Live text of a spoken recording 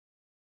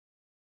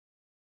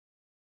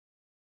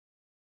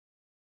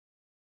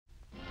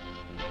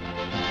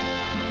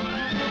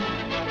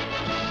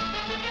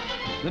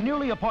The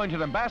newly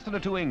appointed ambassador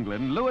to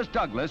England, Lewis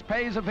Douglas,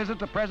 pays a visit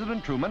to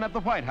President Truman at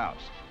the White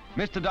House.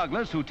 Mr.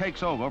 Douglas, who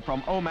takes over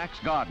from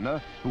Omax Gardner,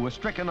 who was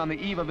stricken on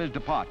the eve of his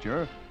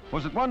departure,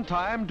 was at one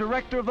time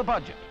director of the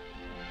budget.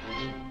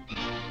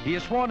 He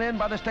is sworn in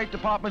by the State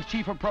Department's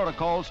Chief of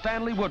Protocol,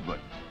 Stanley Woodward.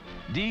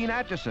 Dean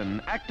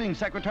Acheson, acting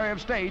Secretary of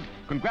State,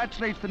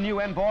 congratulates the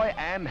new envoy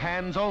and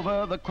hands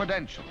over the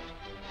credentials.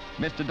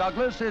 Mr.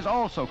 Douglas is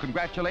also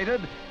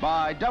congratulated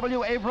by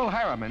W. Averell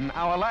Harriman,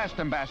 our last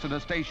ambassador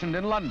stationed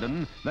in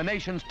London, the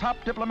nation's top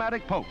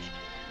diplomatic post.